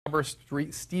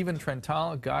Stephen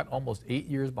Trentall got almost 8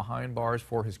 years behind bars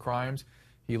for his crimes.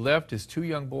 He left his 2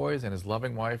 young boys and his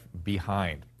loving wife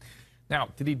behind. Now,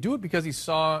 did he do it because he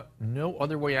saw no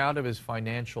other way out of his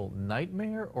financial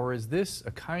nightmare, or is this a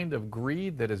kind of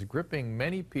greed that is gripping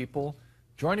many people?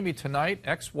 Joining me tonight,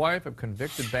 ex-wife of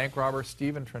convicted bank robber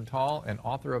Stephen Trentall and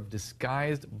author of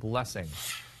Disguised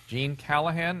Blessings, Jean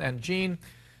Callahan. And Jean,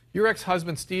 your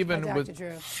ex-husband Stephen,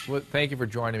 thank you for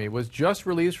joining me, was just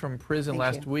released from prison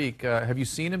last week. Have you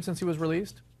seen him since he was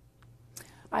released?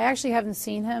 I actually haven't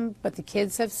seen him, but the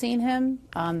kids have seen him.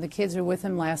 The kids were with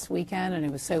him last weekend, and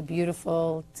it was so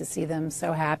beautiful to see them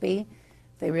so happy.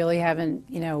 They really haven't,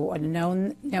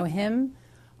 known him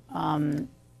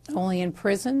only in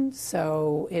prison,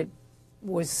 so it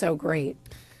was so great.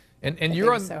 And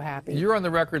you're so happy. You're on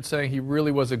the record saying he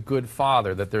really was a good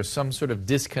father, that there's some sort of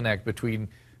disconnect between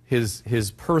his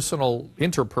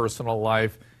interpersonal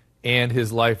life and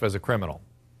his life as a criminal.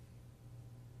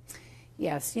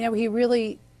 Yes, he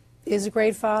really is a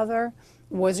great father,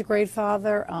 was a great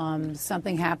father.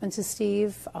 Something happened to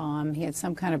Steve. He had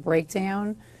some kind of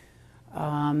breakdown,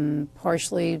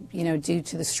 partially, due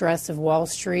to the stress of Wall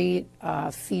Street,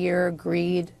 fear,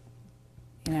 greed.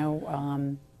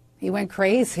 He went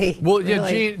crazy. Well,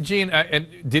 really. Yeah, Jean,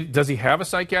 does he have a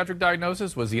psychiatric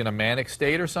diagnosis? Was he in a manic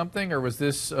state or something, or was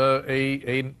this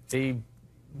a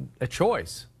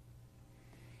choice?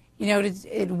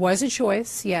 It was a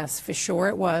choice, yes, for sure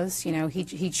it was.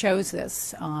 He chose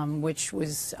this, which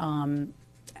was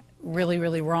really,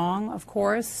 really wrong, of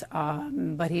course,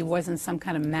 but he was in some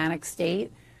kind of manic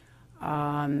state,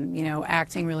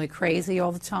 acting really crazy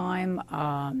all the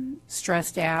time,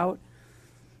 stressed out,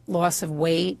 loss of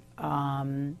weight,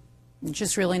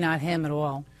 just really not him at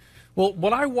all. Well,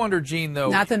 what I wonder, Jean, though...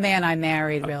 Not the man I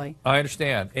married, really. I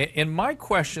understand. And my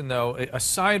question, though,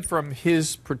 aside from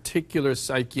his particular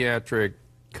psychiatric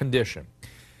condition,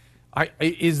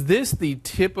 is this the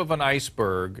tip of an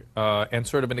iceberg and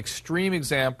sort of an extreme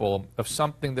example of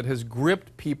something that has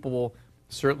gripped people,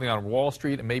 certainly on Wall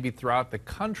Street and maybe throughout the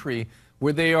country,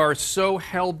 where they are so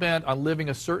hell-bent on living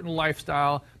a certain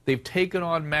lifestyle, they've taken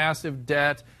on massive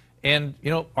debt, and,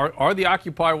 are the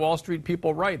Occupy Wall Street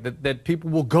people right, that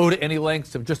people will go to any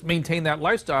lengths to just maintain that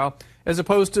lifestyle as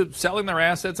opposed to selling their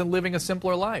assets and living a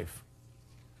simpler life?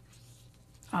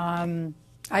 I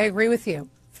agree with you,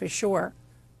 for sure.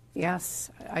 Yes,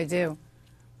 I do.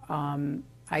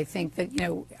 I think that,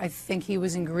 I think he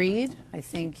was in greed. I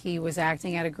think he was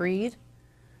acting out of greed,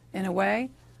 in a way.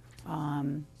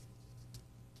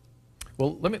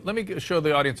 Well, let me show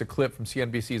the audience a clip from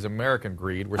CNBC's American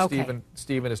Greed, where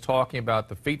Stephen is talking about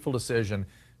the fateful decision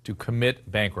to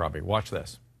commit bank robbery. Watch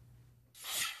this.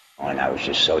 And I was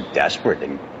just so desperate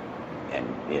and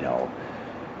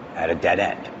at a dead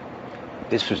end.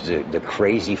 This was the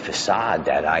crazy facade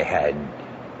that I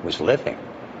was living.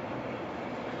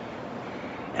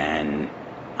 And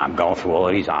I'm going through all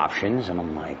of these options, and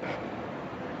I'm like,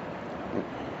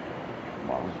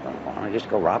 well, why don't I just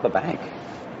go rob a bank?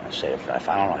 I say, if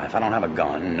I don't have a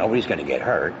gun, nobody's going to get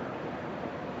hurt.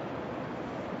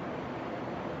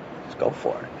 Let's go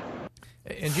for it.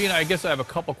 And Gina, I guess I have a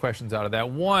couple questions out of that.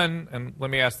 One, and let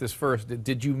me ask this first,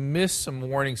 did you miss some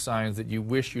warning signs that you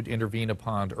wish you'd intervene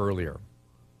upon earlier?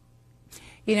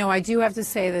 I do have to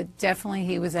say that definitely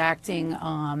he was acting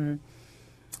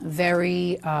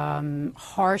very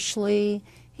harshly.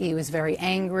 He was very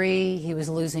angry. He was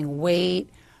losing weight.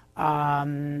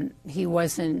 He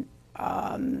wasn't,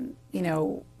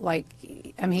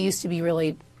 he used to be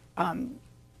really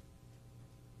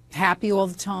happy all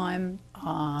the time.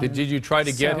 Did you try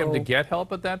to get him to get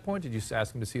help at that point? Did you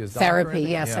ask him to see his doctor? Therapy,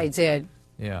 yes, I did.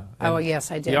 Yeah. Oh, yes,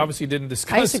 I did. He obviously didn't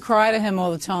discuss... I used to cry to him all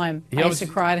the time. I used to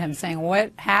cry to him saying,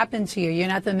 what happened to you? You're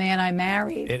not the man I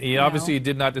married. And he obviously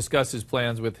did not discuss his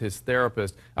plans with his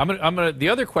therapist. The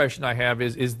other question I have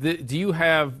is do you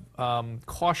have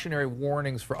cautionary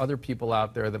warnings for other people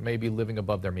out there that may be living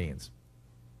above their means?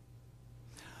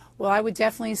 Well, I would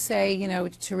definitely say,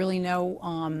 to really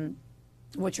know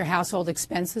what your household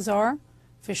expenses are,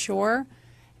 for sure.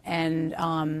 And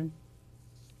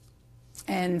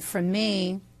for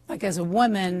me, like as a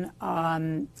woman,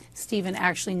 Stephen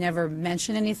actually never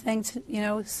mentioned anything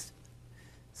to,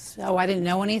 so I didn't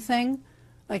know anything,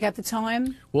 like at the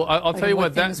time. Well, I'll tell you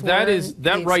what,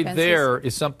 that right there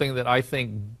is something that I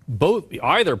think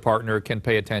either partner can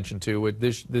pay attention to.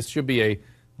 This should be a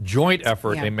joint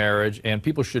effort in marriage, and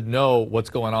people should know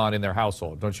what's going on in their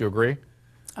household. Don't you agree?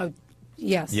 Oh,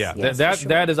 yes. Yeah, yes,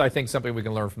 that is, I think, something we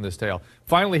can learn from this tale.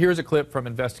 Finally, here's a clip from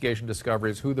Investigation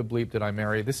Discovery's Who the Bleep Did I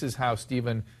Marry? This is how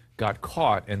Stephen got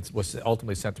caught and was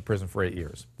ultimately sent to prison for 8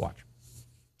 years. Watch.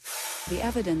 The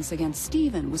evidence against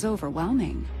Stephen was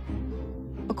overwhelming.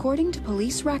 According to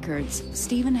police records,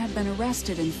 Stephen had been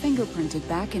arrested and fingerprinted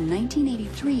back in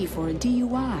 1983 for a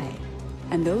DUI,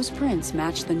 and those prints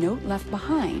matched the note left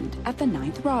behind at the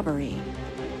 9th robbery.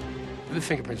 The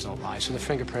fingerprints don't lie, so the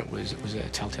fingerprint was a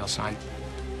telltale sign.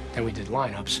 Then we did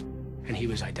lineups, and he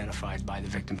was identified by the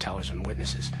victim tellers and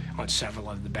witnesses on several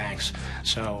of the banks.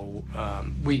 So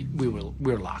we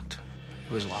were locked.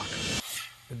 It was locked.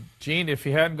 Gene, if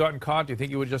he hadn't gotten caught, do you think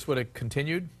he would have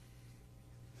continued?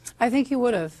 I think he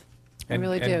would have. I And,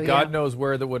 really do. and God yeah. knows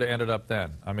where that would have ended up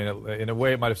then. I mean, in a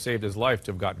way, it might have saved his life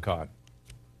to have gotten caught.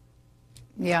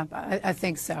 Yeah, I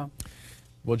think so.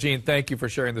 Well, Gene, thank you for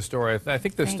sharing the story. I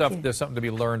think there's Thank you. there's something to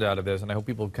be learned out of this, and I hope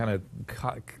people kind of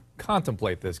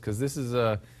contemplate this, because this is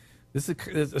a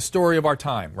story of our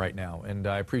time right now, and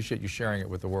I appreciate you sharing it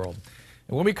with the world.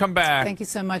 And when we come back, Thank you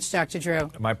so much, Dr.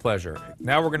 Drew. my pleasure.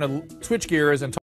 Now we're going to switch gears and talk